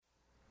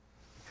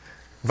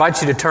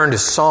invite you to turn to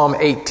Psalm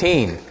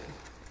 18.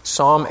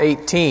 Psalm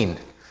 18. We're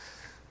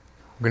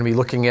going to be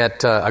looking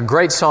at a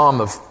great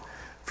psalm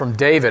from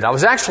David. I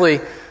was actually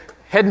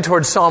heading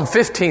towards Psalm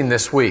 15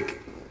 this week.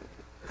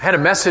 I had a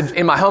message,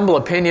 in my humble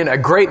opinion, a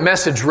great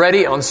message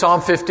ready on Psalm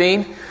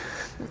 15.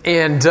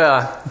 And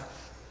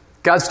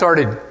God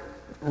started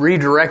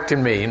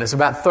redirecting me. And it's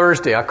about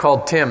Thursday. I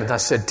called Tim and I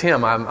said,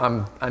 Tim,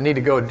 I need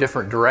to go a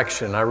different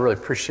direction. I really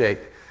appreciate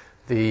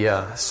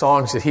the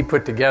songs that he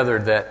put together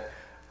that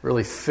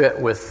really fit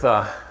with,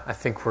 I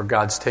think, where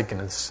God's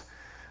taken us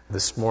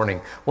this morning.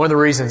 One of the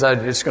reasons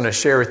I'm just going to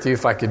share with you,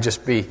 if I could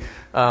just be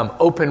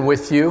open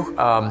with you,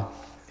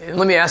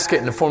 let me ask it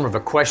in the form of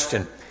a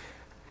question.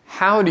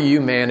 How do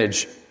you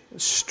manage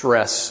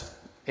stress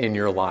in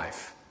your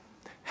life?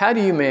 How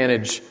do you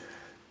manage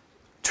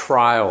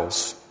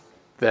trials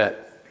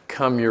that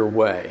come your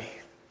way?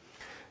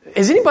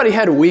 Has anybody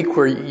had a week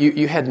where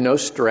you had no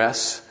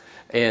stress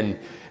and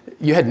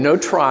you had no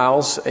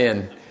trials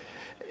and,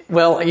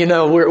 well, you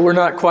know, we're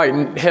not quite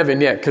in heaven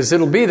yet because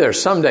it'll be there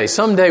someday.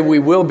 Someday we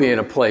will be in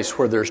a place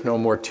where there's no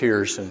more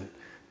tears and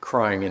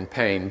crying and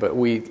pain, but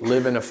we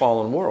live in a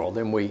fallen world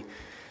and we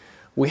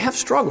have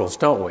struggles,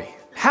 don't we?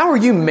 How are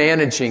you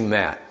managing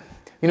that?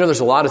 You know, there's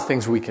a lot of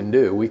things we can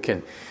do. We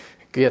can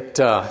get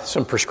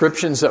some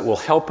prescriptions that will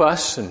help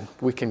us, and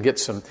we can get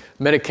some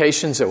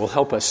medications that will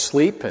help us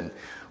sleep, and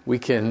we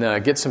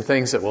can get some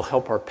things that will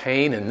help our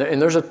pain,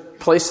 and there's a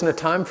place and a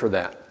time for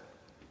that.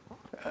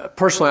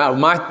 Personally,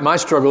 my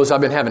struggle is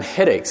I've been having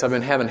headaches. I've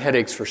been having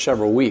headaches for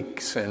several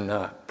weeks, and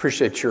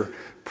appreciate your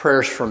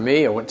prayers for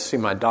me. I went to see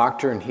my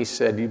doctor, and he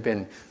said, "You've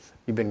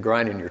been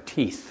grinding your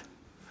teeth.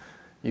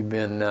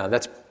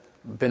 That's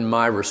been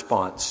my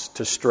response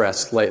to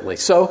stress lately."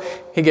 So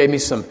he gave me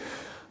some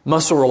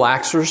muscle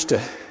relaxers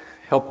to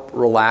help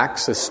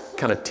relax this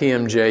kind of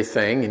TMJ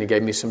thing, and he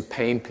gave me some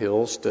pain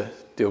pills to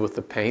deal with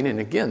the pain.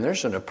 And again,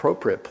 there's an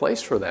appropriate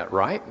place for that,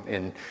 right?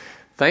 And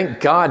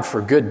thank God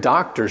for good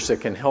doctors that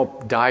can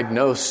help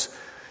diagnose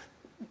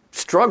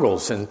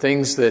struggles and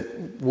things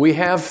that we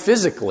have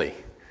physically.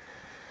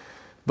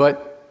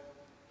 But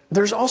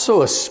there's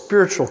also a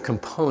spiritual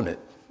component,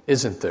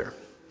 isn't there?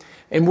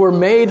 And we're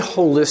made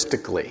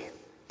holistically.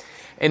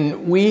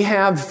 And we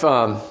have,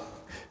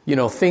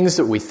 things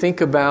that we think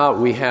about.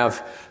 We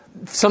have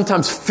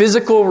sometimes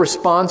physical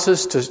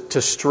responses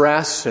to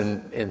stress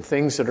and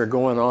things that are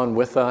going on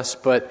with us.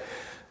 But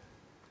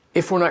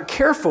if we're not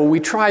careful, we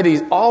try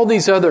all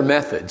these other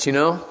methods, you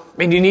know. I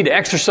mean, you need to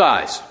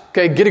exercise.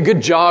 Okay, get a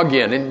good jog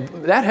in, and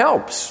that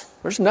helps.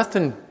 There's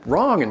nothing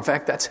wrong. In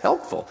fact, that's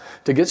helpful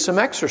to get some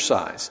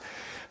exercise.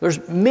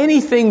 There's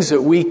many things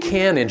that we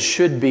can and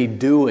should be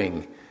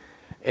doing,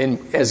 and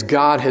as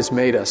God has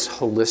made us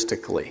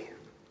holistically.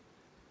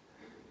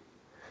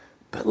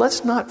 But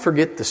let's not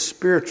forget the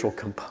spiritual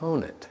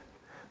component,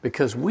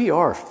 because we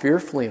are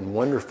fearfully and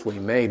wonderfully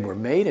made. We're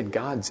made in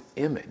God's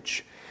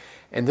image.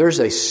 And there's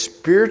a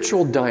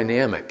spiritual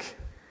dynamic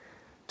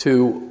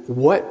to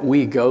what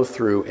we go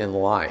through in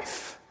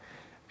life.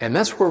 And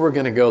that's where we're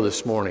going to go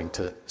this morning,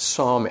 to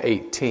Psalm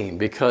 18,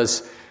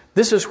 because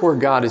this is where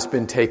God has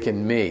been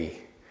taking me.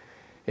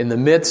 In the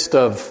midst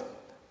of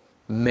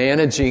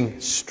managing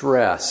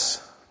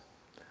stress,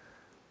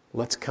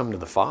 let's come to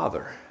the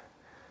Father,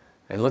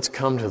 and let's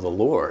come to the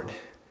Lord,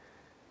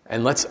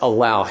 and let's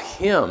allow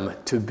Him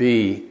to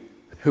be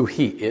who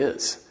He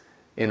is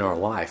in our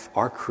life,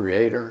 our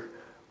Creator,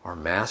 our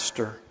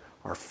Master,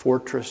 our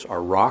fortress,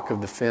 our rock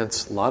of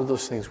defense. A lot of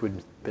those things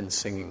we've been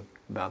singing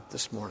about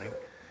this morning.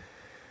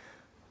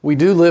 We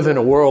do live in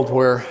a world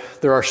where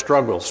there are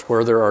struggles,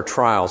 where there are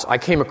trials. I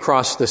came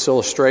across this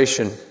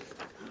illustration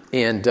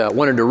and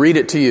wanted to read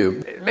it to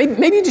you.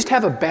 Maybe you just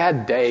have a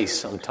bad day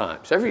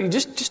sometimes. You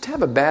just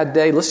have a bad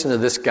day. Listen to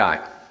this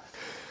guy.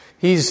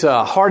 He's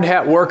a hard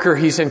hat worker.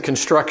 He's in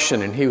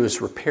construction, and he was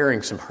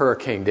repairing some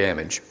hurricane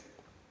damage.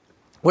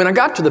 When I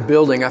got to the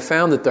building, I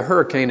found that the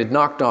hurricane had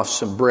knocked off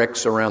some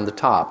bricks around the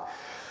top.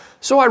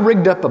 So I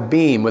rigged up a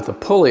beam with a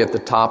pulley at the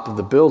top of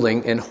the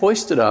building and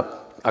hoisted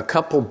up a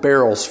couple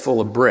barrels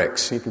full of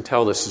bricks. You can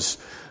tell this is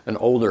an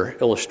older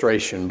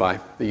illustration by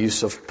the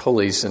use of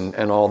pulleys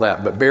and all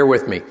that, but bear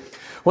with me.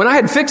 When I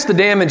had fixed the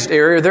damaged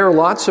area, there were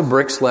lots of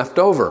bricks left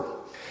over.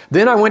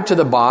 Then I went to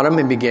the bottom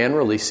and began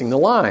releasing the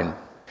line.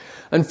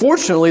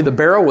 Unfortunately, the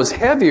barrel was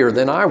heavier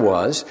than I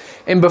was,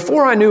 and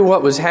before I knew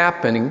what was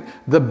happening,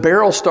 the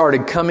barrel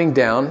started coming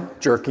down,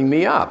 jerking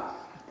me up.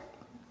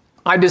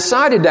 I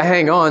decided to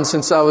hang on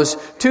since I was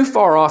too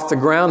far off the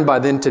ground by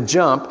then to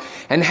jump,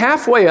 and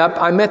halfway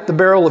up, I met the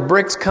barrel of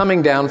bricks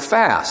coming down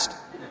fast.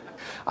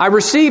 I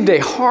received a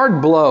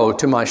hard blow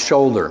to my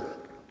shoulder.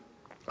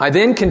 I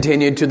then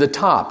continued to the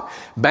top,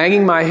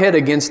 banging my head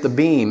against the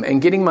beam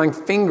and getting my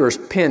fingers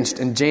pinched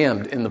and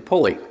jammed in the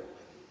pulley.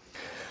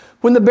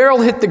 When the barrel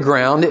hit the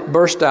ground, it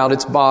burst out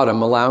its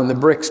bottom, allowing the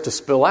bricks to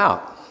spill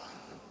out.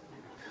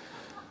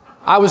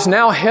 I was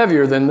now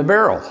heavier than the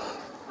barrel.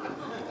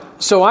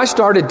 So I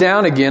started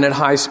down again at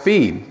high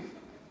speed.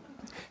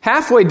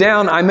 Halfway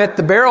down, I met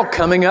the barrel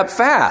coming up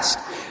fast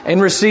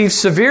and received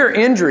severe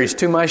injuries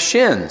to my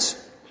shins.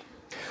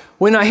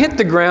 When I hit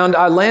the ground,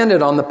 I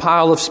landed on the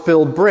pile of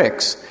spilled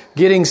bricks,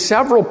 getting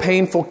several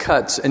painful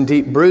cuts and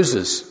deep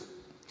bruises.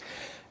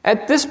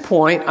 At this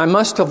point, I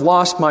must have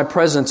lost my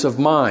presence of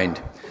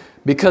mind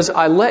because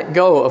I let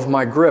go of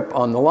my grip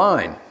on the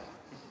line.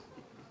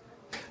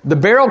 The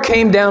barrel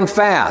came down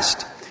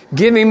fast,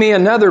 giving me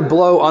another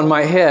blow on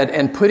my head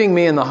and putting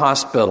me in the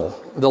hospital.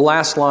 The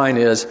last line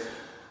is,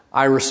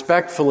 I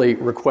respectfully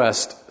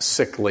request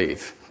sick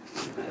leave.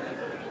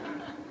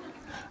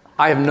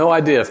 I have no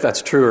idea if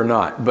that's true or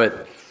not,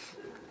 but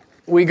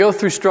we go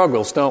through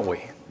struggles, don't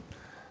we?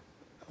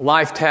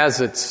 Life has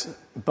its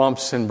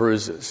bumps and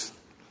bruises.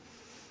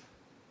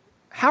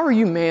 How are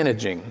you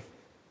managing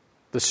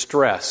the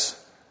stress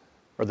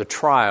or the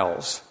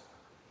trials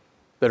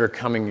that are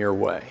coming your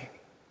way?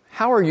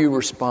 How are you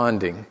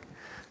responding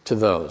to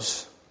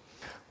those?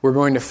 We're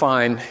going to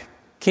find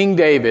King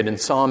David in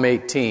Psalm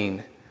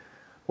 18,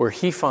 where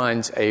he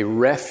finds a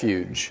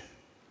refuge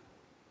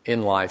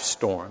in life's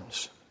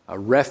storms. A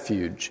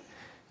refuge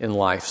in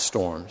life's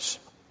storms.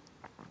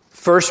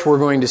 First, we're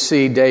going to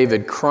see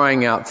David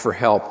crying out for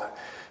help.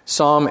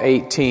 Psalm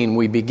 18,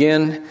 we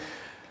begin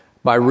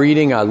by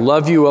reading, I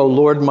love you, O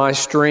Lord, my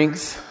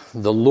strength.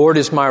 The Lord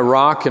is my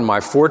rock and my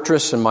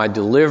fortress and my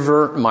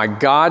deliverer, my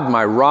God,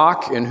 my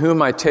rock, in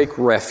whom I take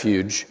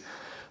refuge,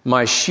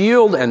 my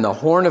shield and the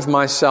horn of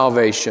my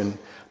salvation,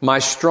 my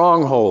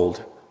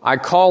stronghold. I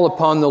call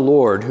upon the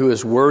Lord, who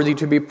is worthy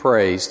to be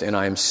praised, and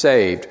I am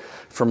saved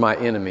from my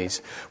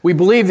enemies. We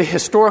believe the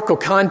historical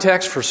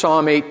context for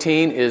Psalm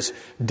 18 is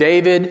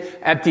David,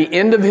 at the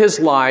end of his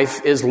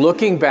life, is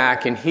looking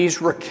back and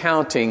he's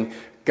recounting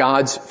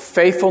God's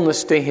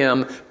faithfulness to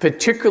him,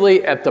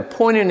 particularly at the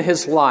point in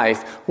his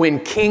life when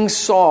King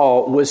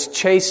Saul was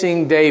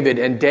chasing David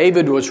and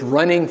David was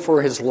running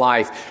for his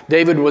life.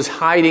 David was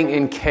hiding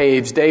in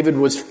caves. David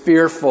was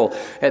fearful.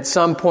 At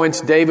some points,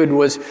 David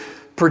was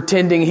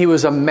pretending he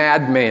was a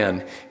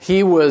madman.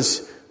 He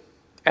was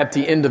at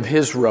the end of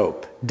his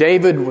rope.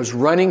 David was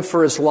running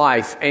for his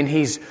life, and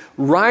he's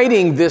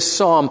writing this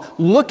psalm,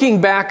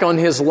 looking back on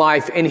his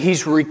life, and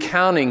he's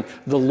recounting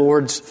the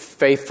Lord's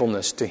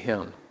faithfulness to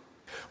him.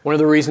 One of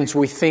the reasons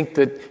we think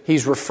that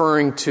he's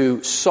referring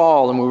to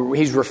Saul and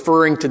he's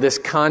referring to this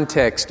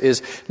context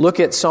is look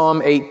at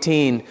Psalm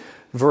 18,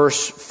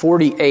 verse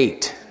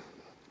 48,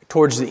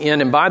 towards the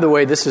end. And by the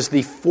way, this is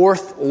the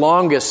fourth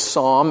longest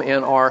psalm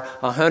in our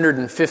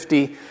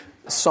 150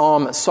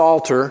 psalm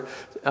psalter.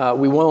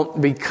 We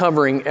won't be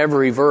covering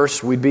every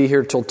verse. We'd be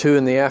here till 2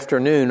 in the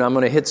afternoon. I'm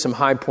going to hit some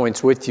high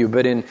points with you.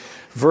 But in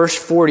verse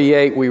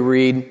 48, we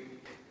read,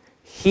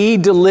 He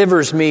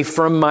delivers me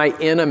from my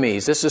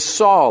enemies. This is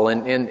Saul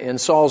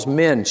and Saul's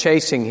men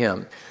chasing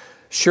him.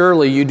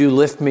 Surely you do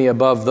lift me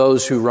above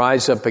those who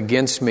rise up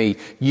against me.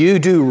 You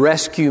do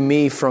rescue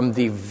me from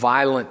the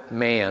violent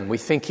man. We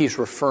think he's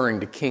referring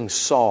to King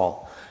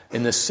Saul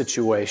in this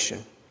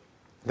situation.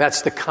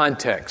 That's the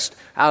context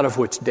out of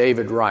which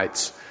David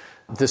writes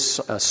this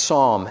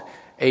Psalm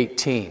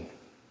 18.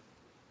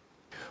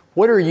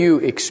 What are you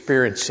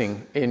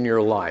experiencing in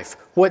your life?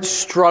 What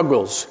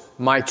struggles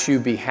might you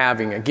be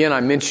having? Again,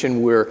 I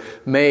mentioned we're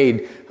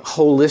made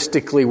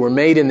holistically. We're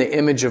made in the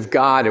image of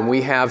God, and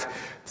we have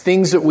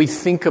things that we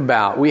think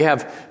about. We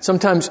have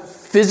sometimes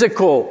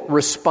physical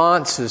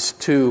responses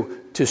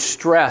to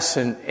stress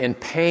and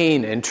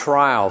pain and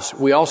trials.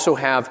 We also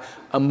have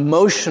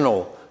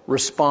emotional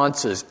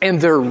responses,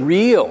 and they're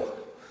real.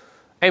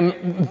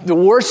 And the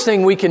worst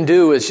thing we can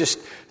do is just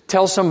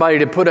tell somebody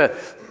to put a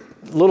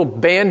little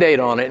Band-Aid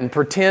on it and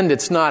pretend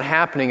it's not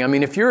happening. I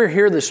mean, if you're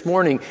here this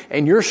morning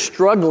and you're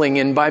struggling,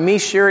 and by me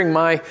sharing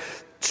my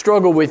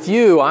struggle with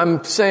you,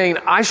 I'm saying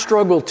I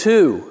struggle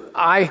too.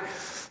 I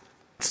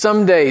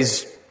some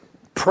days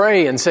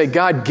pray and say,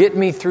 God, get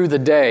me through the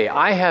day.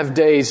 I have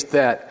days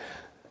that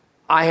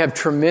I have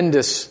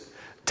tremendous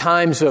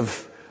times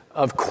of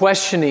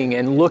questioning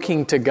and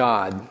looking to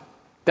God.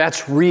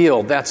 That's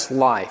real. That's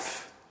life.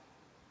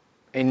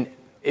 And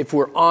if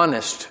we're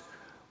honest,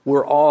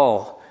 we're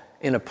all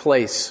in a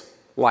place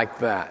like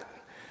that.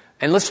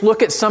 And let's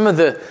look at some of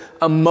the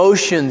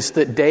emotions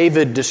that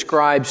David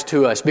describes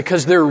to us,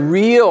 because they're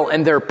real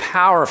and they're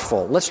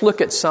powerful. Let's look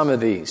at some of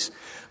these.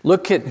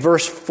 Look at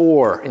verse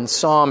 4 in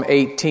Psalm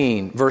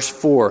 18, verse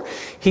 4.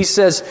 He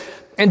says,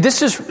 and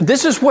this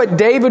is what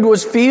David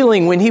was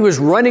feeling when he was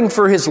running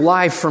for his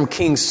life from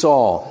King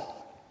Saul.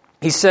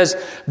 He says,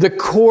 the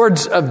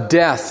cords of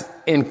death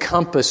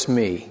encompass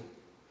me.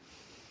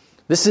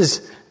 This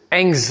is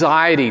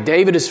anxiety.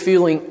 David is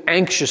feeling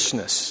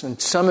anxiousness,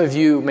 and some of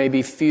you may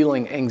be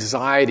feeling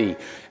anxiety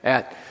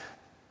at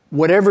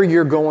whatever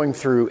you're going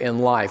through in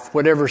life,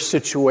 whatever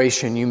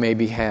situation you may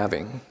be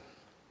having.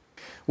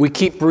 We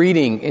keep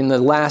reading in the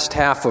last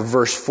half of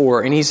verse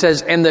 4, and he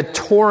says, and the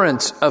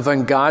torrents of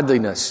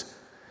ungodliness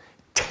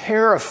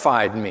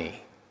terrified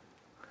me.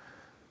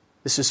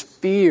 This is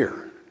fear.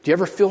 Do you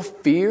ever feel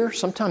fear?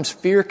 Sometimes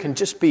fear can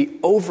just be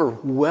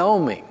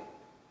overwhelming.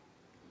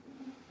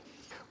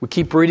 We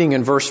keep reading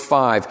in verse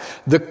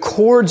 5. The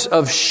cords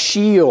of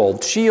Sheol.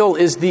 Sheol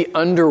is the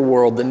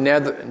underworld, the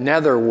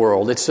nether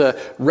world. It's a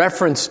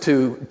reference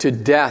to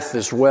death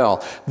as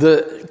well.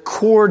 The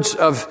cords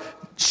of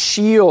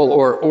Sheol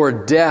or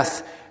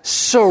death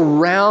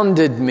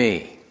surrounded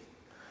me.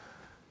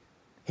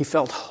 He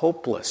felt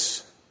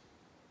hopeless.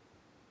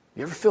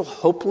 You ever feel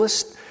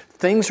hopeless?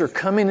 Things are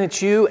coming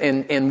at you,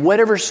 and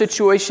whatever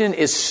situation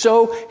is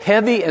so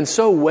heavy and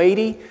so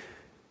weighty,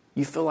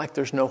 you feel like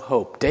there's no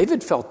hope.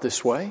 David felt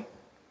this way.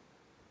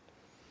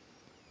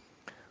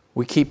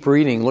 We keep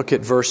reading. Look at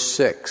verse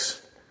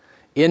 6.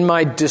 In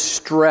my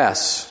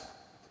distress,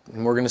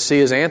 and we're going to see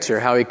his answer,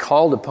 how he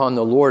called upon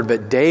the Lord,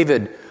 but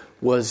David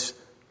was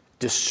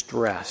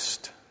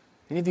distressed.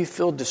 Any of you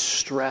feel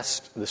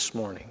distressed this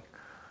morning?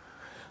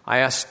 I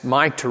asked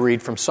Mike to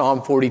read from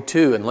Psalm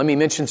 42, and let me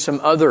mention some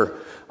other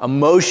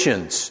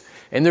emotions.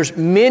 And there's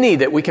many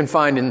that we can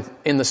find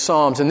in the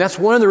Psalms. And that's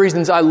one of the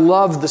reasons I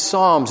love the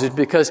Psalms, is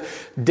because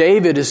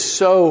David is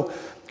so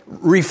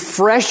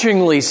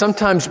refreshingly,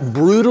 sometimes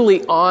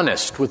brutally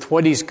honest with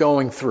what he's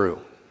going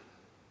through.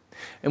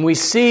 And we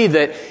see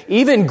that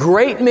even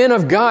great men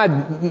of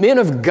God, men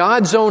of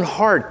God's own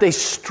heart, they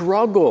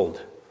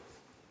struggled.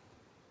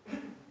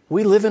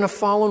 We live in a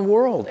fallen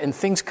world, and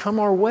things come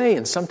our way,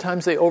 and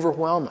sometimes they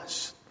overwhelm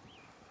us.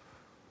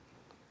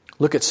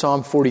 Look at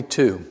Psalm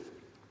 42.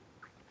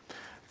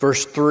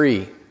 Verse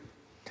 3,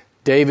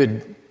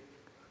 David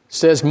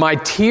says, my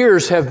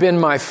tears have been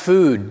my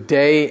food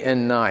day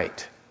and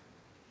night.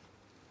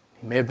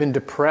 He may have been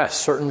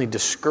depressed, certainly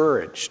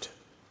discouraged.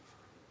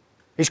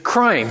 He's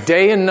crying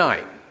day and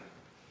night.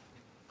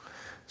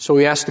 So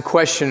he asked the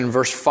question in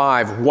verse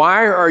 5,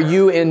 why are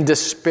you in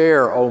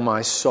despair, O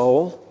my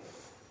soul?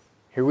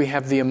 Here we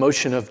have the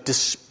emotion of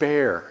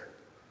despair.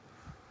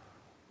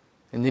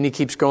 And then he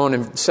keeps going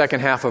in the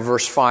second half of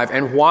verse 5.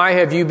 And why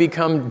have you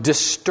become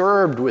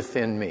disturbed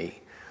within me?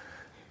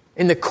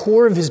 In the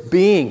core of his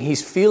being,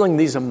 he's feeling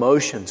these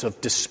emotions of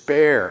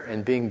despair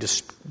and being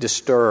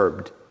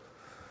disturbed.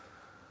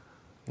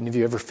 Any of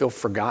you ever feel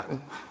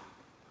forgotten?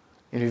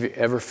 Any of you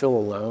ever feel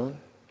alone?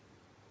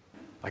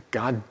 Like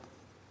God,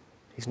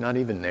 he's not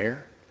even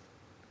there.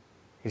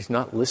 He's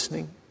not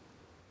listening.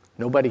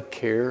 Nobody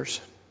cares.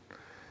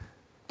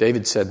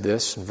 David said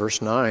this in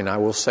verse 9, I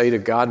will say to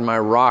God, my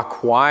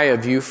rock, why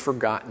have you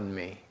forgotten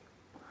me?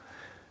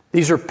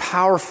 These are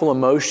powerful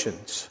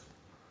emotions,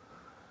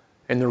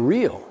 and they're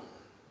real,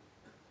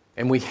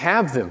 and we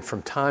have them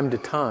from time to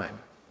time.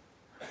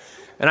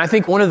 And I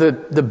think one of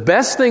the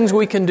best things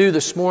we can do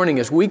this morning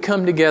is we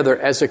come together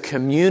as a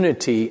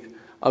community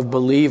of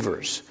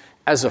believers,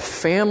 as a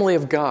family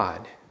of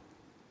God,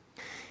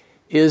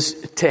 is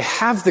to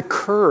have the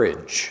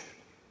courage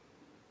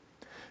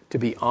to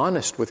be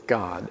honest with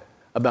God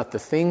about the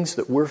things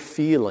that we're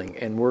feeling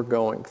and we're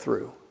going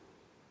through.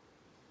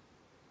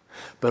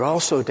 But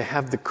also to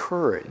have the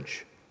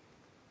courage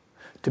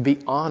to be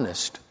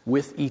honest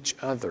with each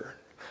other,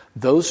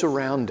 those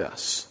around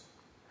us.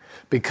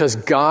 Because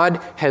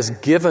God has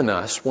given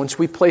us, once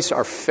we place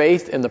our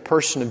faith in the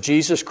person of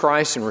Jesus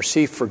Christ and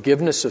receive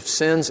forgiveness of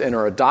sins and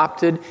are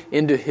adopted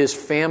into His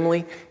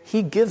family,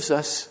 He gives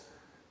us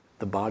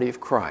the body of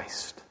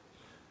Christ.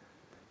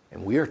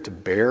 And we are to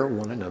bear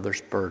one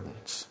another's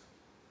burdens.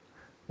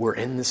 We're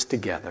in this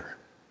together.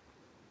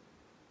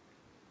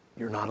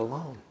 You're not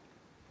alone.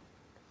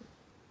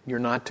 You're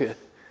not to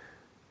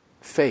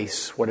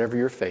face whatever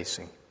you're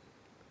facing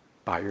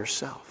by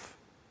yourself.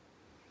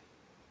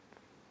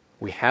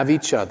 We have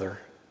each other,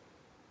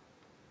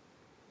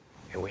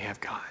 and we have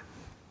God.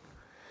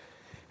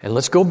 And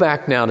let's go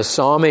back now to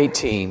Psalm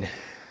 18,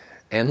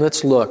 and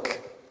let's look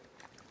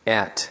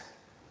at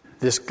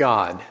this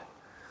God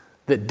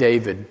that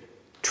David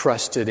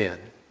trusted in.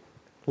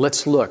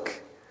 Let's look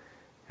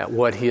at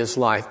what he is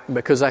like,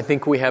 because I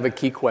think we have a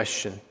key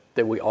question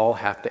that we all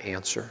have to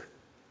answer.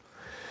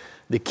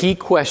 The key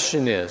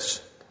question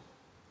is,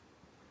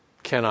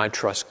 can I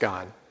trust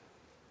God?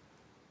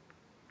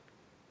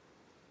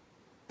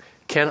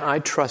 Can I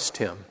trust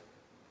Him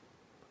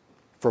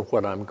for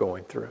what I'm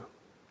going through?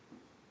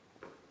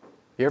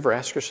 You ever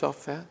ask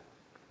yourself that?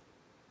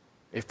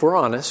 If we're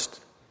honest,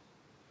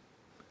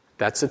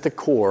 that's at the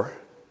core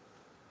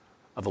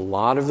of a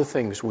lot of the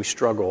things we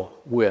struggle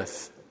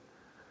with.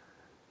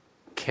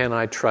 Can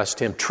I trust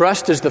Him?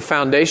 Trust is the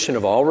foundation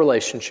of all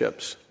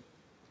relationships.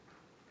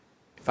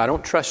 If I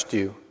don't trust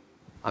you,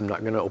 I'm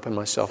not going to open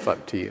myself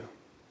up to you.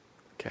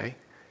 Okay?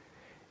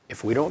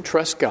 If we don't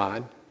trust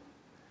God,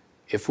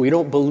 if we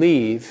don't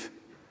believe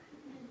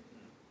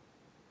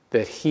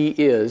that He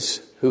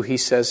is who He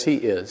says He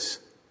is,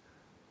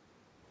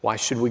 why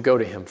should we go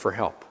to Him for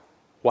help?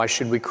 Why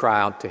should we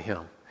cry out to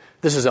Him?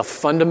 This is a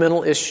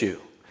fundamental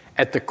issue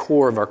at the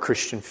core of our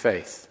Christian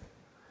faith.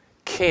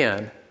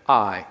 Can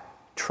I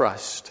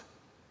trust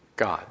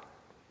God?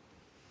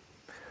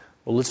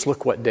 Well, let's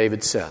look what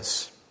David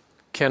says.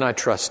 Can I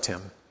trust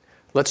Him?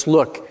 Let's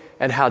look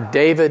at how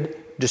David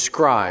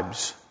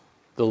describes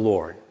the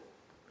Lord.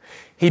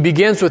 He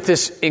begins with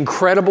this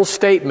incredible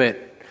statement,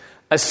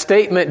 a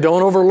statement,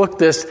 don't overlook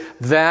this,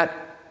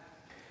 that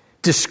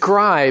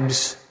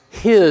describes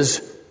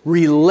his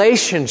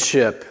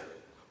relationship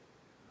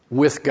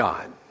with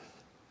God.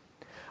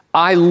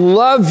 I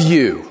love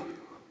you,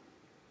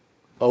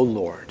 O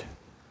Lord.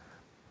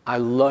 I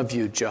love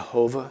you,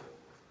 Jehovah.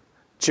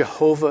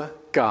 Jehovah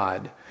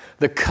God,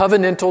 the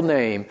covenantal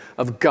name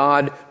of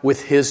God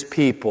with his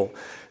people.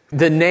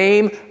 The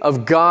name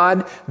of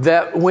God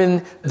that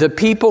when the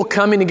people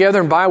coming together,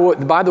 and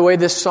by the way,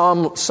 this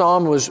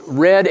psalm was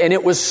read and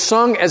it was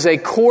sung as a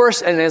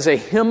chorus and as a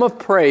hymn of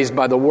praise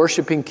by the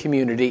worshiping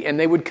community, and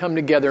they would come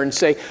together and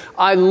say,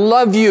 I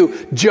love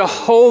you,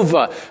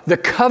 Jehovah, the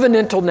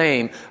covenantal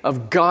name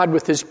of God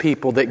with his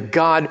people, that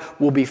God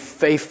will be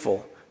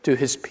faithful to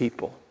his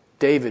people.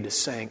 David is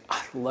saying,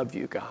 I love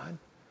you, God.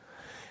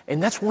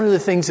 And that's one of the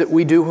things that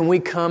we do when we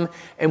come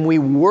and we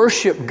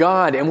worship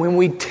God and when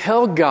we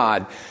tell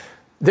God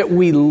that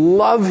we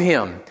love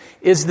him,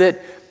 is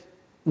that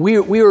we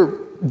are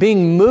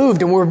being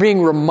moved and we're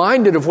being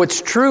reminded of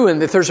what's true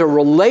and that there's a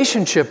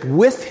relationship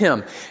with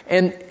him.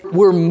 And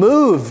we're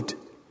moved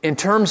in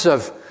terms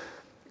of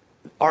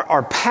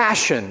our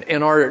passion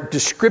and our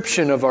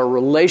description of our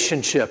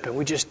relationship. And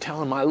we just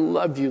tell him, I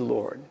love you,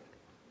 Lord.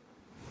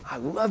 I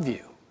love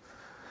you.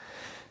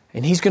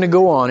 And he's going to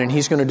go on and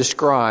he's going to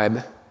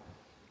describe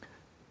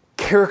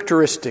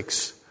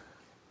characteristics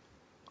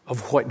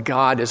of what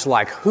God is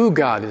like, who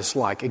God is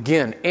like.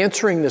 Again,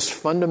 answering this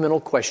fundamental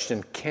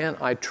question, can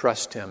I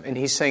trust him? And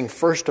he's saying,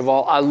 first of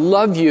all, I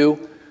love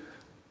you.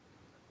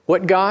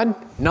 What God?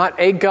 Not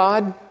a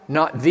God,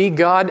 not the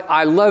God.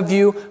 I love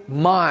you,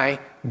 my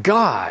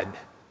God.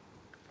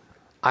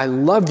 I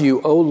love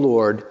you, O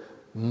Lord,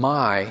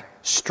 my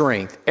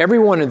strength. Every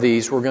one of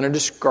these we're going to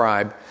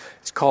describe.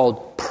 It's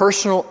called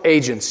personal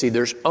agency.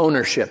 There's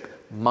ownership.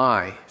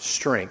 My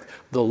strength.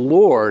 The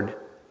Lord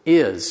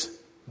is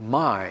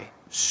my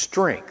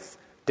strength,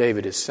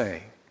 David is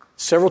saying.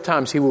 Several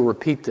times he will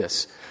repeat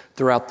this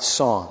throughout the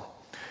song.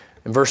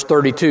 In verse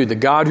 32, the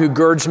God who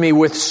girds me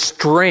with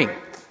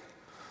strength.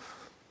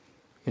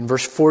 In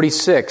verse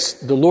 46,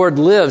 the Lord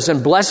lives,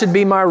 and blessed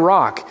be my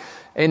rock,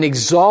 and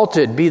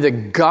exalted be the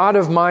God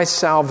of my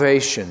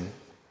salvation.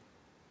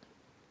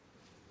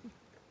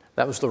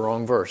 That was the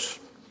wrong verse.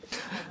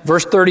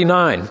 Verse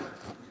 39.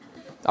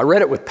 I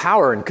read it with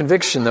power and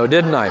conviction, though,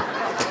 didn't I?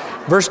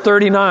 Verse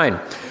 39.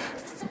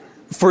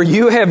 For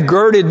you have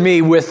girded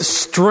me with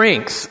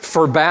strength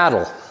for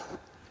battle.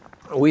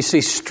 We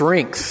see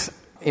strength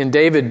in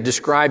David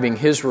describing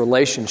his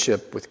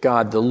relationship with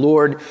God. The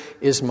Lord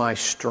is my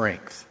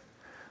strength.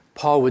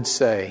 Paul would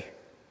say,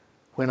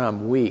 when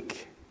I'm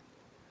weak,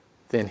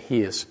 then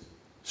he is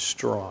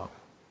strong.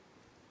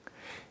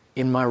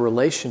 In my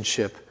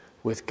relationship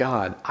with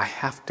God, I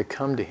have to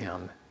come to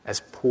him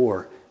as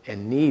poor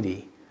and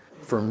needy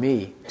for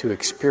me to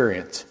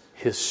experience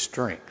his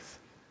strength.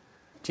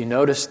 Do you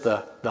notice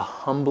the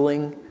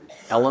humbling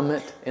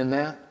element in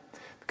that?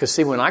 Because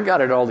see, when I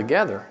got it all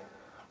together,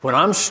 when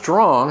I'm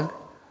strong,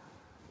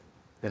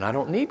 then I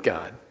don't need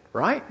God,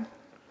 right?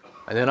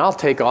 And then I'll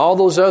take all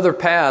those other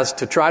paths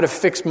to try to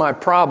fix my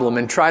problem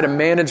and try to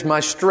manage my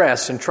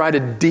stress and try to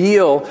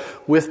deal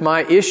with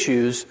my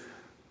issues.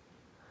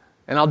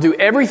 And I'll do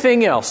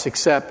everything else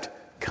except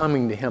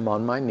coming to him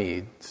on my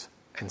knees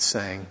and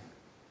saying,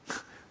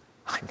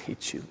 I need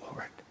you,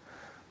 Lord.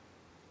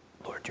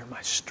 Lord, you're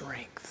my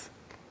strength.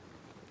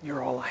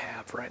 You're all I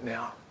have right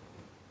now.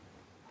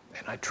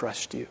 And I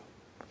trust you.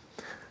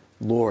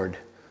 Lord,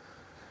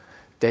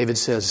 David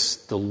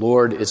says, the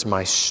Lord is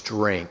my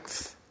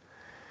strength.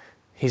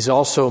 He's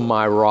also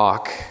my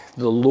rock.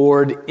 The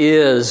Lord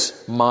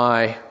is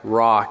my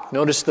rock.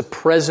 Notice the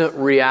present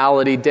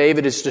reality.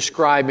 David is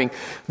describing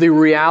the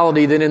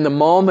reality that in the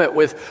moment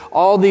with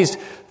all these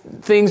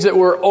things that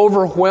were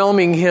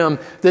overwhelming him,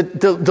 that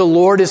the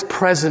Lord is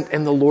present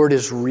and the Lord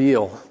is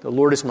real. The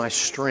Lord is my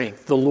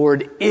strength. The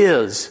Lord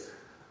is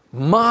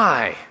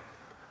my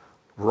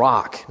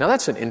rock. Now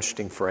that's an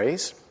interesting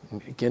phrase.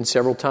 Again,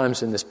 several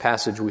times in this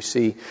passage we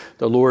see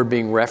the Lord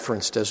being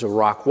referenced as a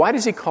rock. Why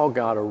does he call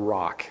God a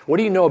rock? What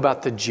do you know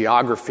about the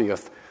geography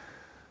of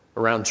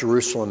around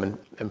Jerusalem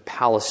and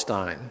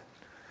Palestine?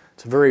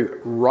 It's a very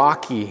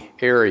rocky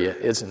area,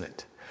 isn't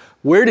it?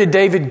 Where did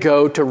David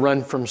go to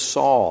run from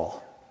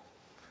Saul?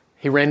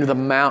 He ran to the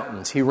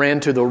mountains. He ran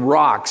to the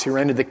rocks. He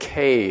ran to the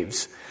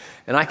caves.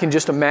 And I can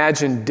just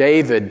imagine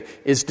David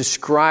is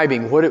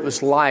describing what it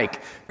was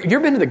like. You ever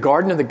been to the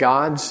Garden of the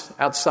Gods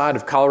outside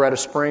of Colorado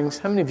Springs?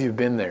 How many of you have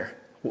been there?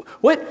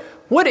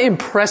 What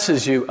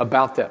impresses you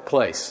about that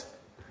place?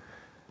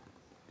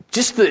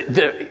 Just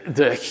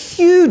the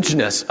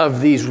hugeness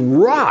of these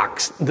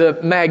rocks, the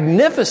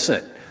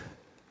magnificent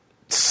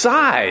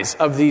size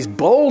of these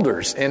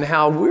boulders, and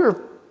how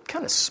we're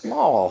kind of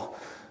small.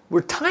 We're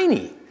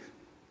tiny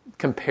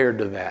compared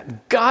to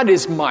that. God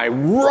is my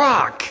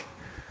rock.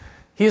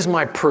 He is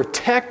my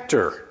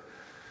protector.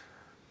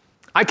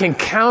 I can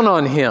count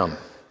on him.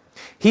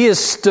 He is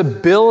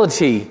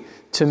stability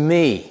to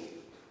me.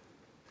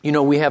 You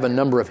know, we have a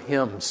number of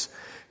hymns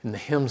in the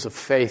hymns of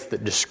faith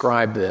that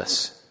describe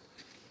this.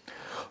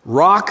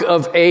 Rock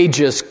of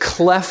ages,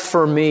 cleft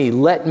for me,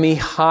 let me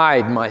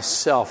hide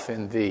myself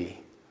in thee.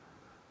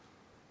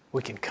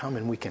 We can come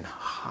and we can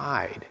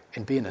hide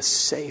and be in a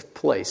safe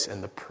place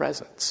in the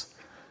presence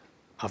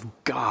of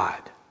God,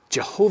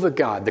 Jehovah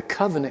God, the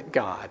covenant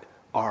God,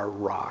 our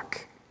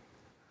rock.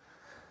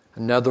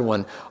 Another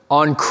one,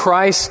 on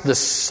Christ the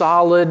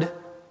solid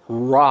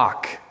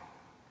rock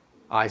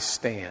I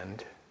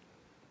stand.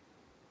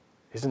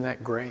 Isn't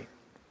that great?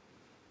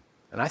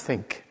 And I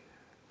think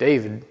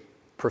David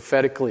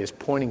prophetically is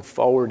pointing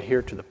forward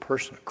here to the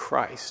person of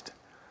Christ.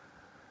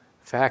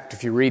 In fact,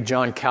 if you read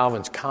John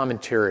Calvin's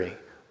commentary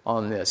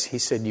on this, he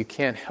said you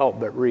can't help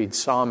but read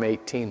Psalm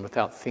 18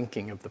 without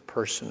thinking of the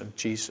person of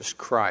Jesus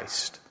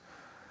Christ.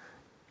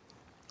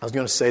 I was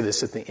going to say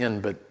this at the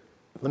end, but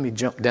let me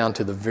jump down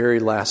to the very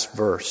last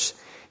verse.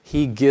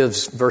 He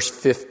gives, verse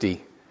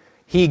 50,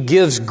 he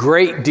gives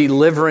great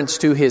deliverance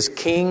to his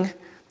king.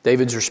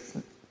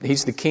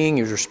 He's the king.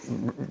 He's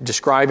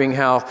describing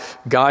how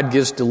God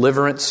gives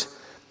deliverance.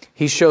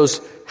 He shows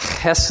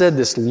chesed,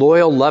 this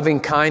loyal loving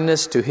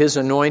kindness to his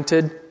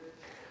anointed,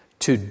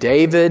 to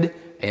David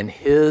and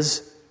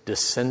his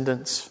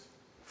descendants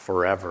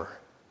forever.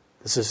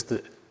 This is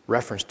the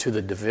reference to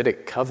the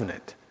Davidic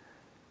covenant.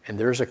 And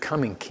there's a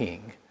coming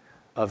king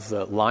of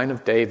the line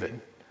of David,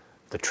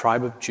 the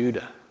tribe of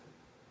Judah.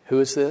 Who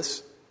is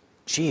this?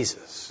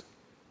 Jesus.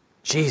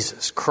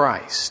 Jesus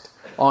Christ.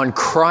 On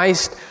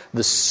Christ,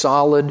 the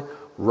solid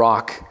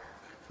rock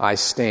I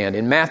stand.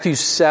 In Matthew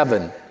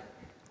 7,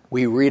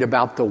 we read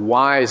about the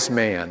wise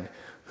man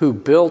who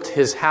built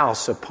his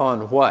house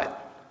upon what?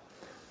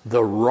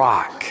 The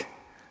rock.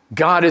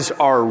 God is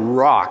our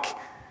rock.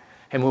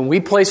 And when we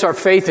place our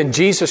faith in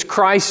Jesus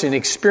Christ and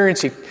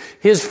experience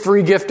His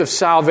free gift of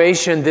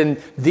salvation, then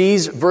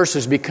these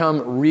verses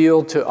become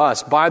real to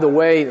us. By the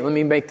way, let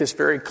me make this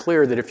very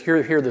clear that if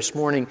you're here this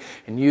morning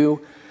and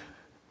you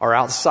are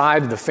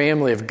outside of the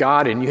family of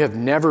God and you have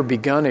never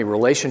begun a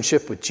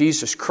relationship with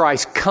Jesus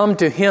Christ, come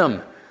to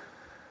Him.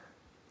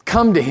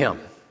 Come to Him.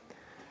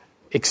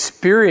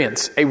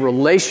 Experience a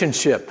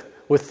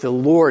relationship with the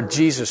Lord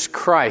Jesus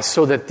Christ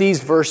so that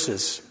these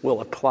verses will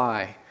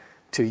apply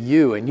to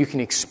you and you can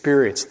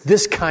experience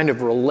this kind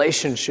of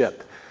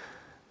relationship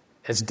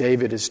as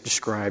David is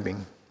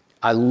describing.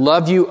 I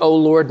love you, O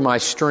Lord, my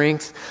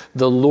strength,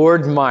 the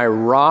Lord my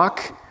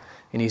rock,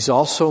 and He's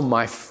also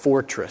my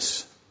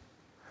fortress.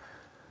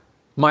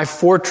 My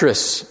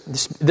fortress.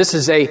 This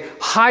is a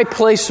high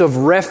place of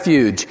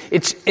refuge.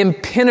 It's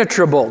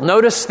impenetrable.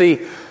 Notice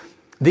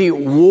the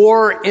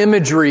war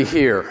imagery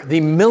here,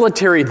 the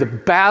military, the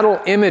battle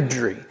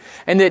imagery.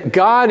 And that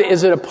God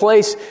is at a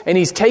place, and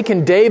He's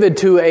taken David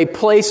to a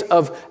place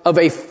of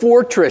a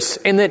fortress.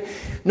 And that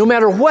no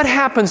matter what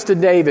happens to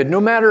David,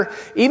 no matter,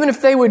 even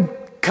if they would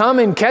come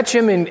and catch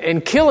him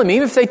and kill him,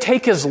 even if they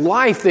take his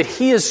life, that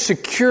he is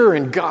secure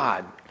in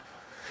God.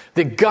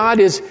 That God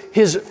is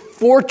his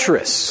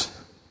fortress,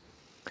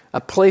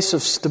 a place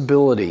of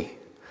stability.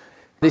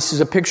 This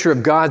is a picture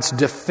of God's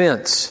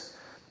defense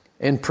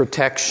and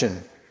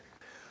protection.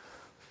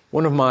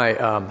 One of my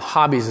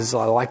hobbies is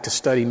I like to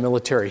study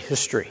military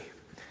history.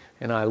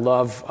 And I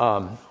love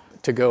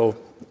to go,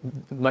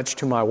 much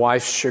to my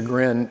wife's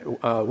chagrin,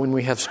 when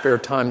we have spare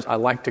times, I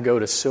like to go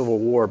to Civil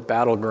War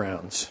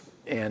battlegrounds.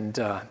 And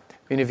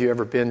any of you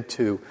ever been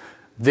to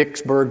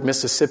Vicksburg,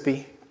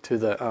 Mississippi, to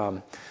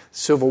the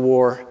Civil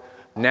War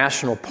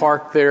National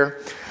Park there?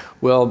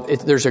 Well,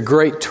 there's a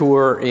great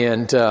tour,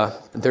 and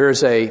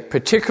there's a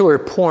particular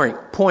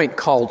point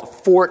called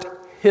Fort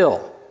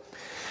Hill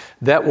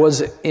that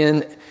was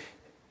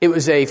it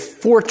was a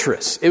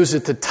fortress. It was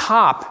at the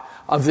top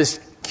of this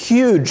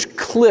huge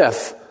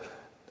cliff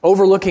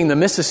overlooking the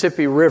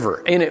Mississippi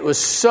River. And it was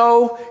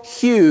so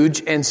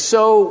huge and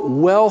so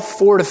well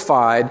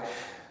fortified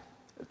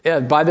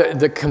by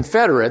the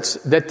Confederates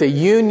that the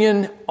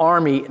Union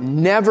Army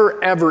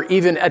never, ever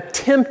even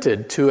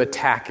attempted to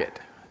attack it.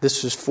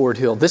 This is Fort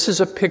Hill. This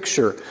is a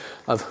picture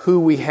of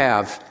who we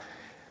have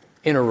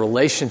in a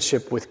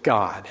relationship with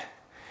God,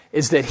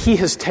 is that He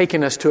has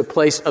taken us to a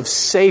place of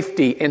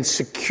safety and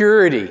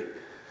security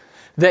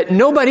that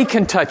nobody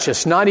can touch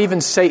us. Not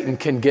even Satan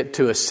can get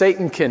to us.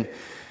 Satan can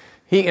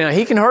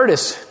can hurt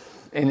us.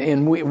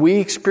 And we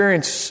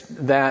experience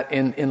that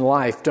in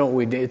life, don't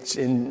we?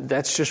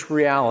 That's just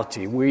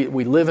reality.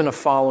 We live in a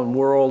fallen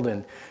world,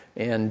 and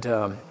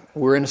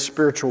we're in a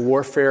spiritual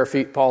warfare.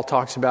 Paul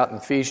talks about in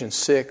Ephesians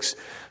 6.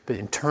 But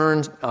in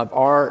terms of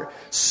our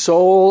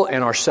soul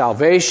and our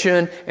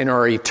salvation and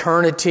our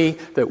eternity,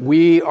 that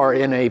we are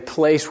in a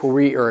place where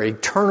we are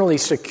eternally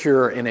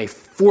secure in a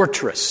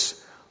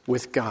fortress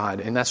with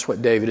God. And that's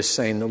what David is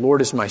saying. The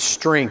Lord is my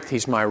strength.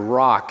 He's my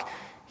rock.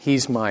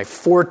 He's my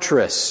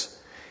fortress.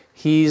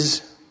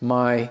 He's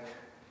my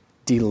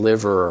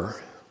deliverer.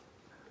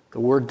 The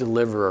word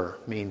deliverer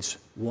means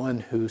one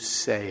who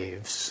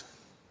saves.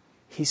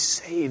 He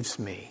saves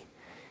me.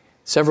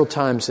 Several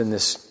times in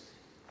this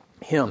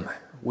hymn,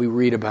 we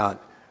read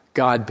about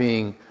God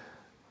being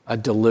a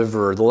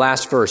deliverer. The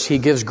last verse, He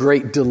gives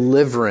great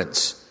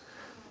deliverance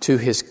to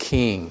His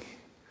king.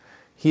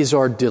 He is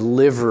our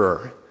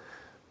deliverer.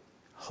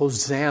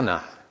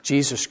 Hosanna,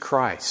 Jesus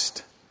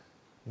Christ,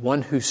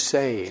 one who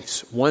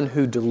saves, one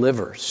who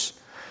delivers.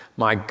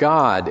 My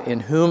God, in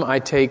whom I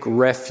take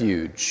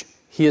refuge.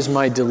 He is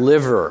my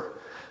deliverer.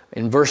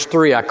 In verse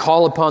 3, I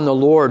call upon the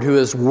Lord who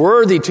is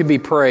worthy to be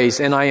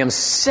praised, and I am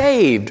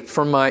saved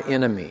from my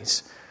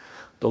enemies.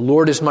 The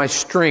Lord is my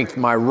strength,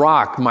 my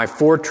rock, my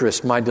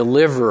fortress, my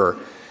deliverer,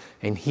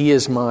 and He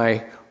is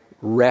my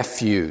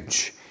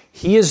refuge.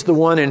 He is the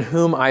one in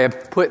whom I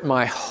have put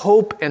my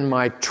hope and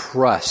my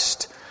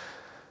trust.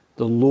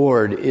 The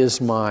Lord is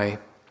my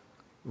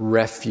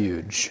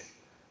refuge.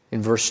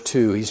 In verse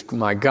 2, He's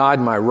my God,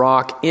 my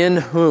rock, in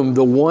whom,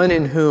 the one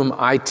in whom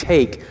I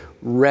take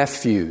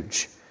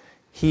refuge.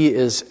 He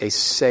is a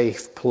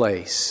safe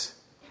place.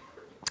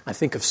 I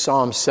think of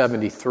Psalm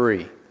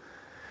 73.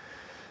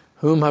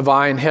 Whom have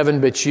I in heaven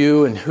but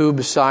you, and who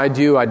beside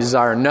you? I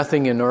desire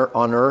nothing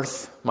on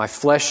earth. My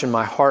flesh and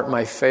my heart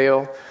may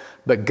fail,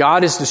 but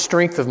God is the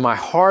strength of my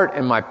heart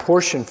and my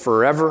portion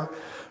forever.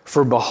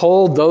 For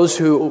behold, those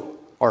who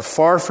are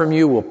far from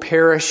you will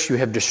perish. You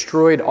have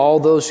destroyed all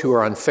those who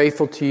are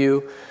unfaithful to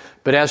you.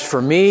 But as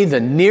for me, the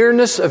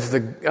nearness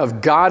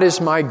of God is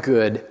my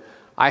good.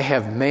 I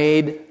have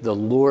made the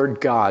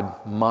Lord God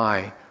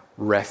my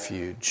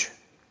refuge.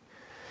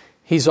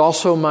 He's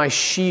also my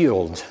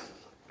shield.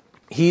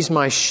 He's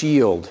my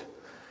shield.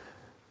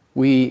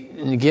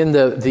 And again,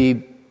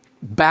 the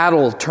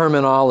battle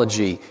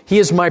terminology. He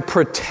is my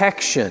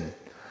protection.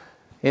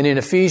 And in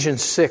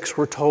Ephesians 6,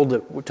 we're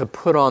told to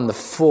put on the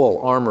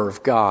full armor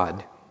of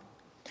God.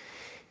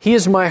 He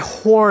is my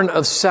horn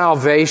of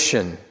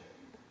salvation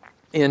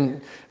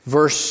in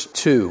verse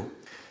 2.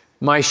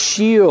 My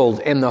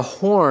shield and the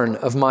horn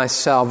of my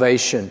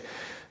salvation.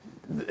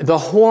 The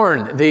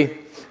horn, they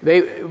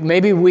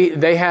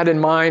had in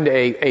mind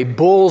a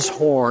bull's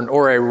horn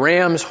or a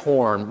ram's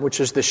horn,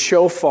 which is the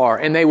shofar,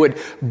 and they would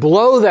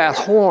blow that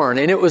horn,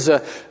 and it was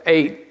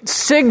a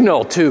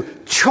signal to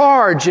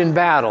charge in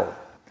battle,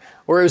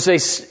 or it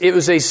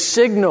was a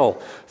signal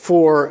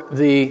for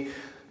the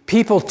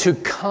people to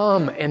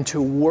come and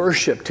to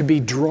worship, to be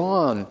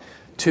drawn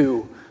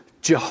to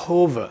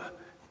Jehovah,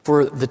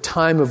 for the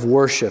time of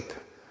worship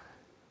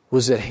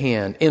was at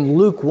hand. In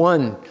Luke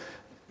 1,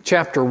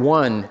 chapter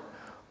 1,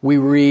 we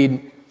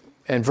read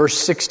in verse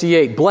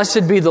 68,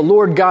 Blessed be the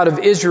Lord God of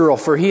Israel,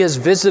 for He has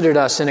visited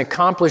us and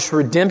accomplished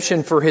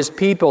redemption for His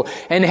people,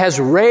 and has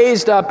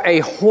raised up a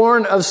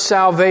horn of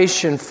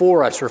salvation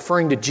for us,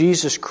 referring to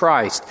Jesus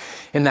Christ,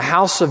 in the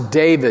house of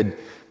David,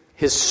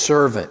 His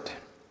servant.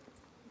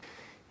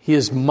 He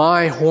is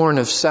my horn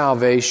of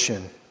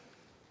salvation.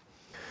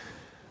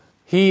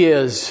 He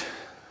is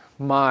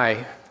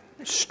my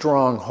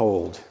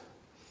stronghold.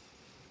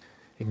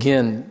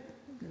 Again,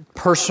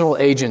 personal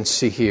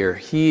agency here.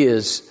 He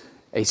is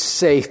a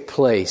safe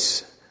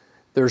place.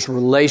 There's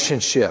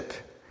relationship.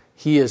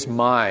 He is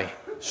my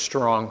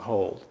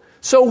stronghold.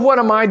 So what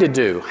am I to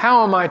do?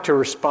 How am I to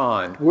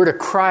respond? We're to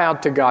cry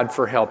out to God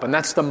for help. And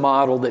that's the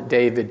model that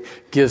David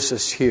gives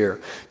us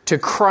here. To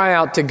cry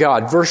out to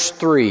God. Verse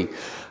 3,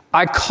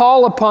 I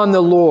call upon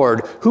the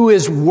Lord who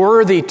is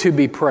worthy to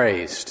be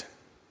praised.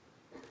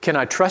 Can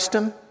I trust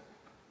Him?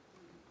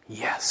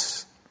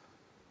 Yes.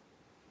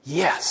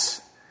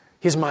 Yes.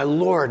 He's my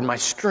Lord, my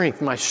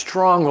strength, my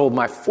stronghold,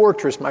 my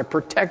fortress, my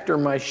protector,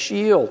 my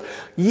shield.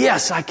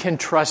 Yes, I can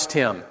trust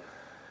Him.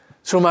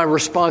 So my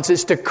response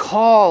is to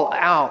call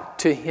out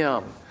to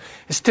Him.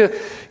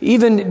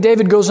 Even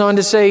David goes on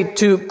to say,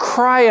 to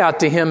cry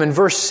out to Him in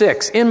verse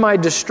 6. In my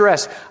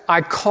distress,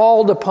 I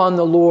called upon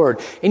the Lord.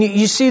 And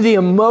you see the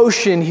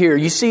emotion here.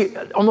 You see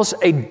almost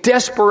a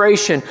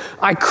desperation.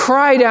 I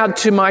cried out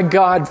to my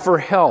God for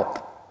help.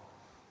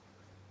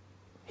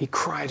 He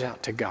cried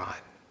out to God.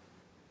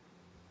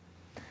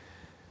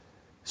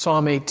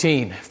 Psalm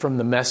 18 from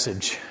the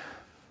Message.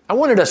 I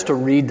wanted us to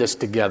read this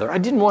together. I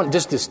didn't want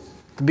just this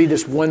to be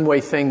this one-way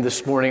thing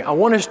this morning. I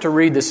want us to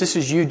read this. This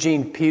is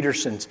Eugene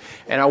Peterson's.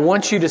 And I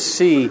want you to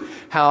see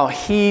how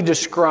he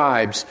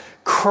describes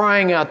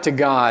crying out to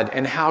God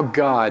and how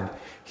God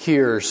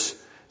hears,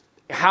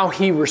 how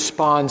He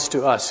responds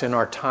to us in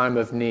our time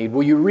of need.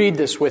 Will you read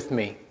this with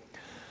me?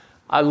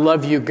 I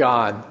love you,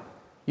 God.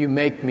 You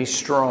make me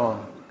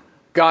strong.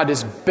 God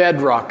is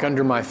bedrock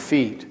under my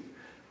feet,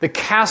 the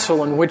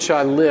castle in which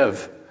I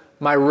live,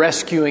 my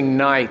rescuing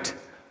knight,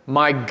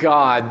 my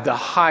God, the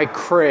high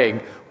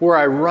crag where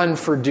I run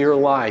for dear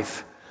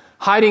life,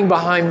 hiding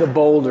behind the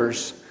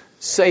boulders,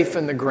 safe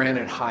in the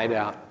granite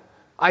hideout.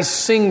 I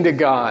sing to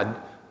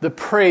God the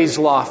praise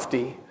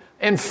lofty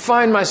and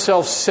find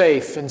myself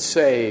safe and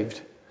saved.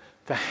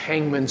 The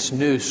hangman's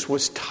noose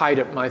was tight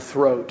at my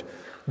throat.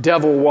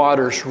 Devil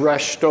waters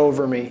rushed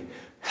over me.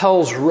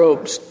 Hell's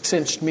ropes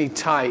cinched me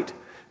tight.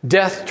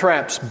 Death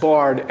traps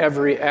barred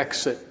every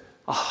exit.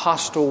 A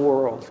hostile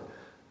world.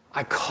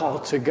 I call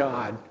to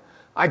God.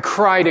 I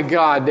cry to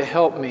God to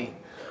help me.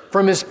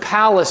 From His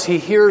palace, He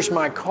hears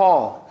my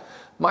call.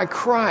 My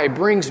cry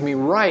brings me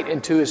right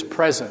into His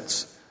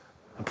presence,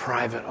 a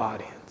private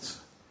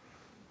audience.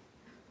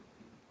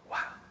 Wow.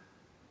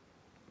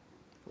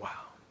 Wow.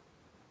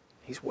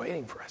 He's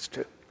waiting for us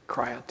to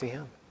cry out to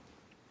Him.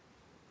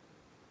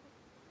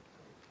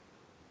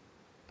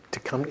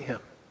 Come to Him.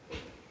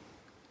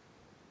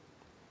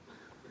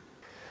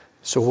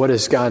 So what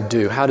does God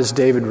do? How does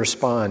David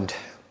respond?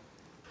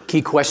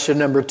 Key question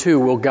number 2,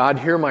 will God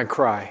hear my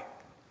cry?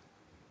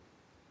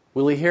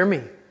 Will He hear me?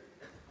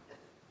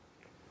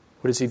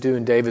 What does He do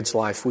in David's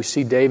life? We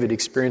see David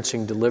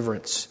experiencing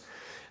deliverance.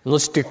 And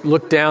let's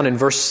look down in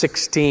verse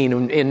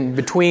 16. In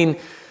between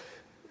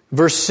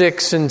verse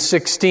 6 and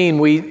 16,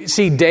 we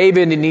see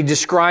David, and he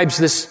describes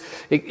this.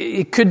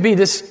 It could be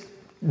this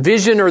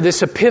vision or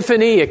this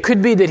epiphany. It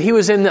could be that he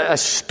was in a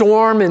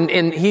storm,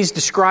 and he's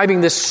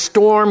describing this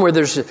storm where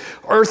there's an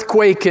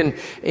earthquake,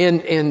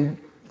 and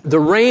the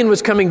rain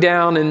was coming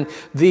down, and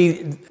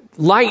the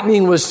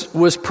lightning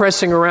was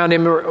pressing around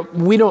him.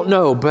 We don't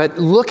know, but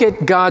look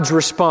at God's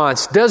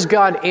response. Does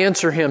God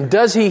answer him?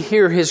 Does He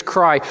hear his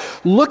cry?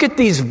 Look at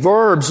these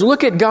verbs.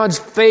 Look at God's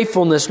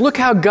faithfulness. Look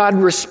how God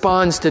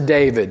responds to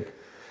David.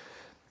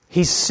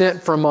 He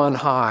sent from on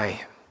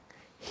high.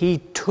 He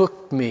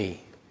took me.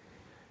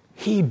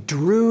 He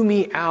drew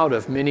me out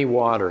of many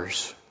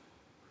waters.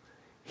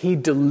 He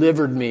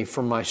delivered me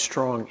from my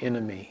strong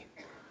enemy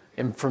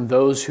and from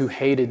those who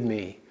hated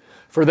me.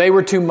 For they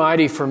were too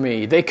mighty for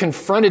me. They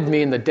confronted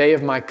me in the day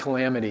of my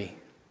calamity.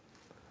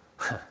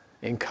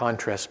 In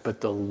contrast,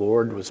 but the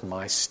Lord was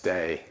my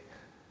stay.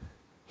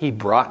 He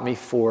brought me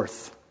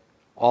forth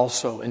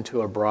also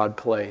into a broad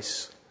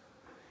place.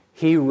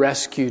 He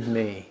rescued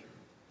me.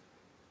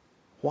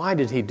 Why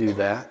did He do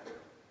that?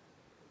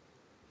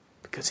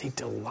 Because He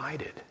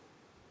delighted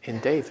in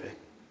David.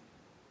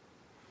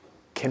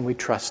 Can we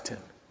trust Him?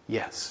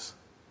 Yes.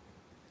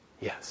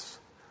 Yes.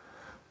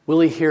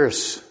 Will He hear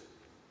us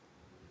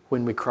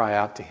when we cry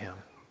out to Him?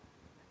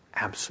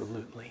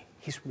 Absolutely.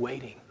 He's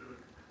waiting.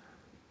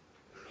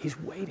 He's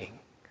waiting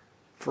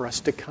for us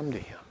to come to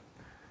Him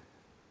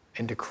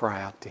and to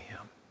cry out to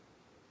Him.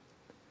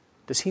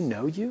 Does He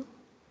know you?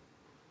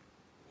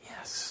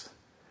 Yes.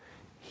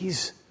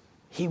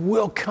 He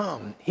will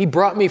come. He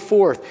brought me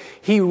forth.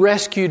 He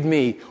rescued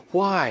me.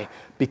 Why?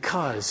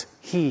 Because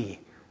He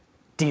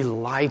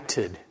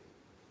delighted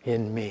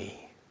in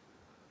me.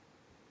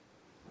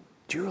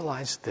 Do you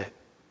realize that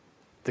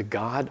the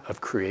God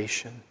of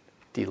creation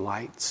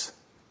delights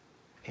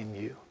in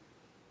you?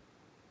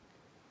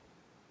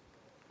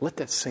 Let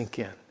that sink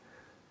in.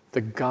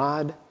 The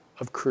God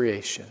of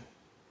creation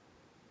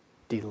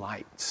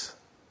delights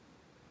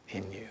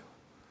in you.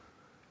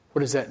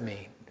 What does that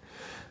mean?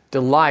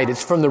 Delight.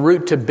 It's from the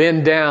root to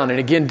bend down. And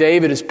again,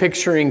 David is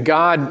picturing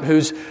God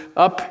who's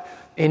up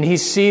and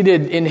He's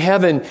seated in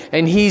heaven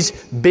and He's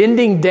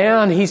bending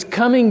down. He's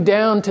coming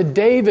down to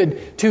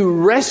David to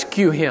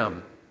rescue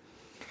him.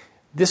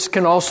 This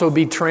can also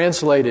be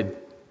translated,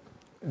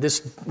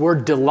 this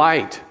word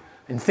delight.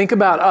 And think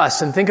about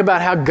us and think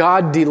about how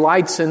God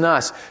delights in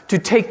us. To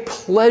take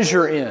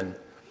pleasure in,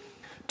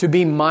 to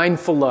be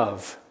mindful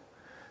of,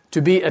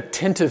 to be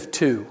attentive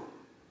to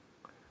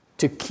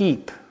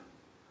keep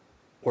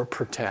or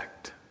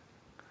protect.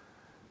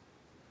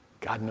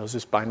 God knows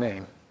us by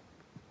name.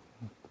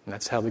 And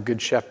that's how the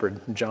Good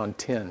Shepherd, John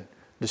 10,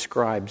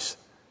 describes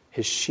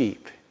His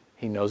sheep.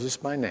 He knows us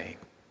by name.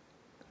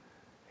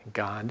 And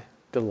God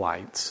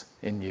delights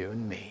in you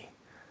and me.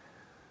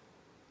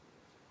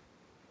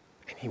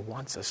 And He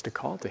wants us to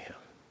call to Him.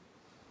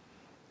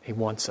 He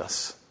wants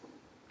us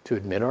to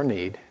admit our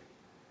need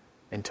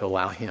and to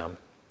allow Him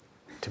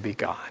to be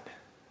God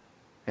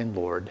and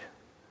Lord,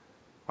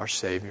 our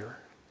Savior,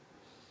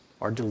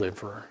 our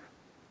deliverer,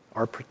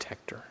 our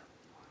protector,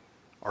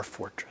 our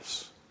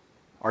fortress,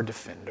 our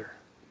defender.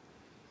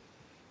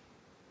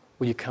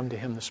 Will you come to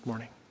Him this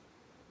morning?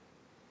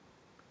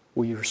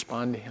 Will you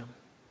respond to Him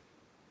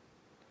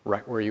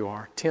right where you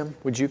are? Tim,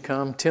 would you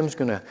come? Tim's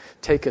going to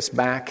take us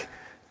back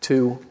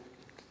to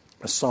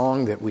a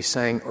song that we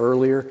sang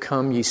earlier,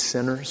 Come Ye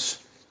Sinners.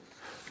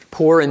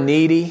 Poor and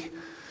needy,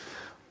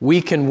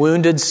 weak and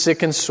wounded,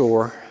 sick and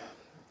sore.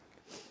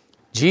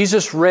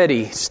 Jesus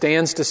ready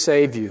stands to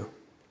save you,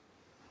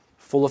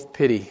 full of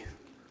pity,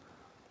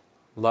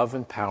 love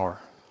and power.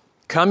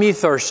 Come ye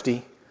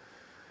thirsty,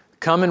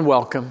 come and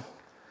welcome.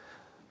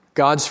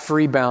 God's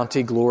free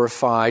bounty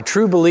glorify.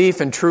 True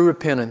belief and true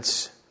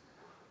repentance,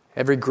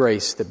 every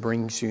grace that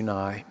brings you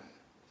nigh.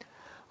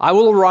 I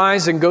will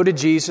arise and go to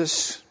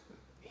Jesus.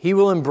 He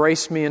will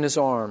embrace me in His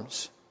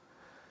arms,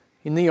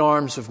 in the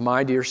arms of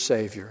my dear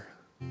Savior.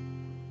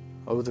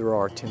 Oh, there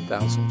are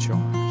 10,000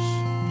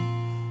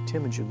 charms.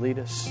 Tim, would you lead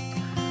us?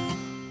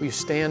 Will you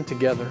stand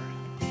together?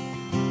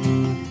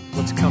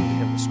 Let's come to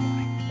Him this morning.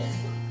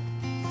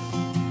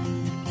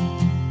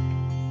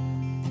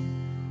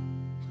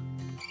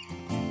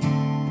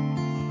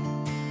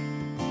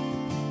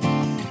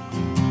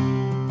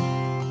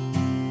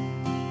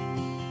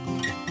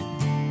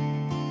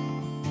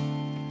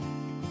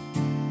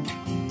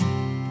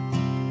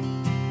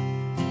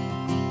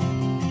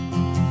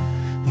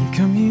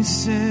 Come ye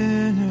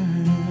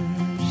sinners,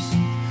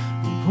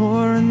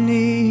 poor and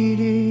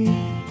needy,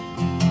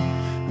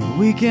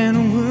 weak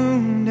and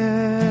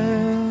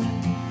wounded,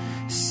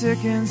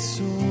 sick and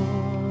sore.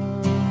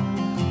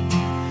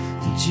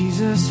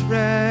 Jesus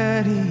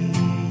ready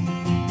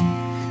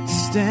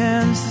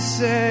stands to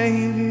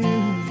save you,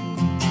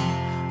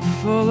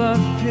 full of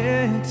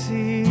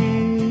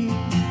pity,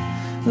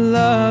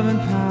 love and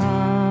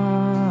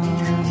power.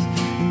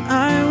 And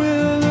I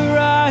will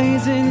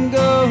arise and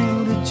go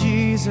to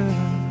Jesus,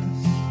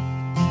 and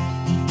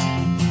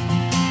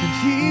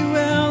He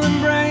will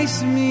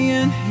embrace me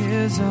in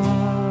His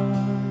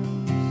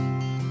arms.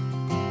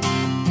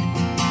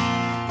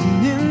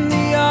 And in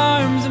the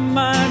arms of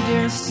my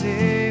dear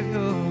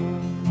Savior,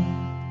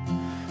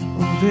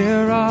 oh,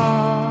 there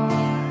are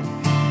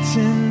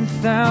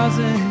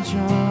 10,000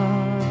 charms.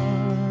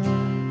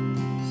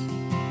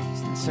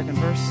 It's the second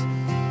verse.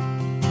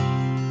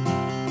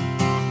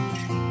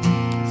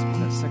 Let's put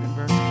that second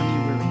verse.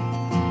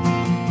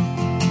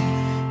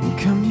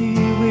 Come ye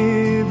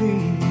weary,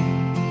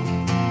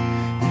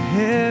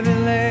 heavy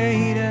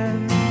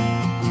laden,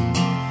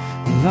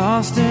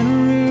 lost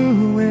and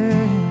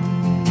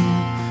ruined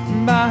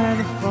by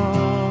the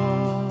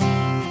fall.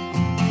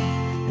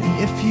 And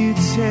if you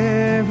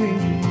tarry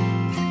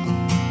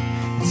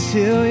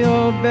till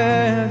you're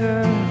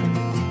better,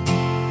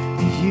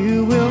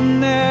 you will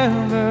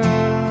never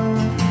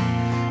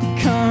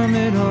come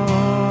at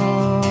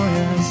all.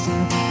 Yes,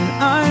 and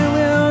I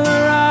will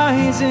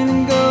arise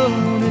and go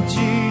to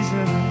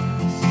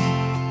Jesus,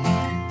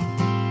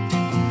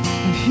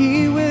 and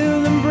He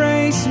will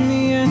embrace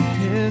me in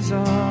His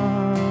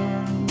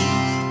arms.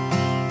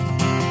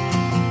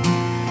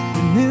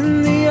 And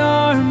in the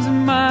arms of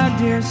my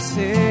dear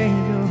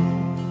Savior,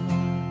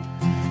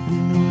 I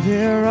know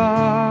there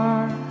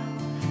are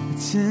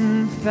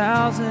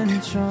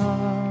 10,000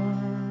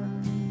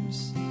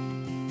 charms.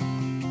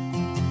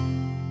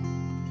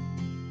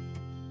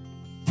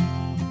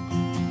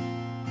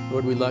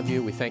 Lord, we love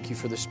you. We thank you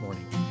for this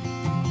morning.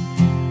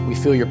 We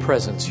feel your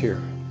presence here.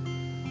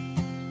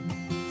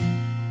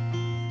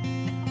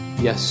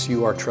 Yes,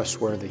 you are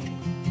trustworthy.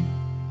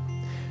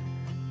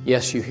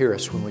 Yes, you hear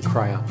us when we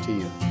cry out to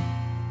you.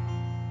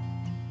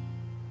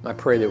 I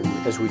pray that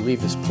as we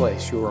leave this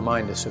place, you'll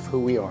remind us of who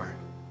we are,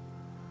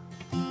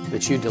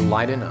 that you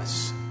delight in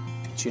us,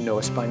 that you know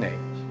us by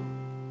name.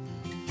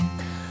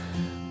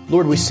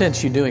 Lord, we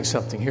sense you doing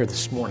something here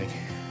this morning.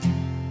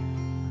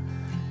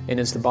 And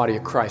as the body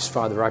of Christ,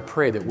 Father, I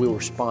pray that we'll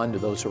respond to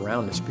those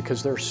around us,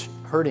 because there's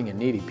hurting and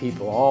needy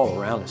people all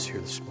around us here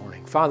this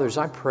morning. Fathers,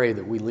 I pray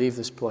that we leave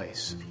this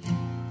place.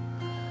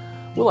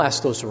 We'll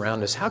ask those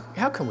around us, how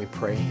can we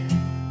pray?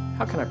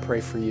 How can I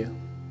pray for you?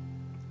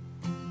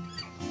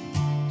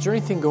 Is there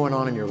anything going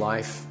on in your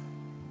life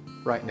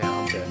right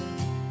now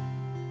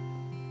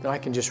that I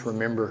can just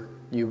remember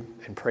you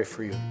and pray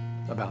for you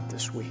about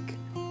this week?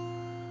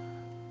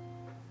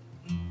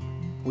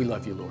 We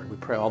love you, Lord. We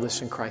pray all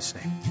this in Christ's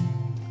name.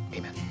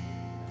 Amen.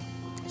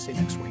 See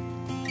you next week.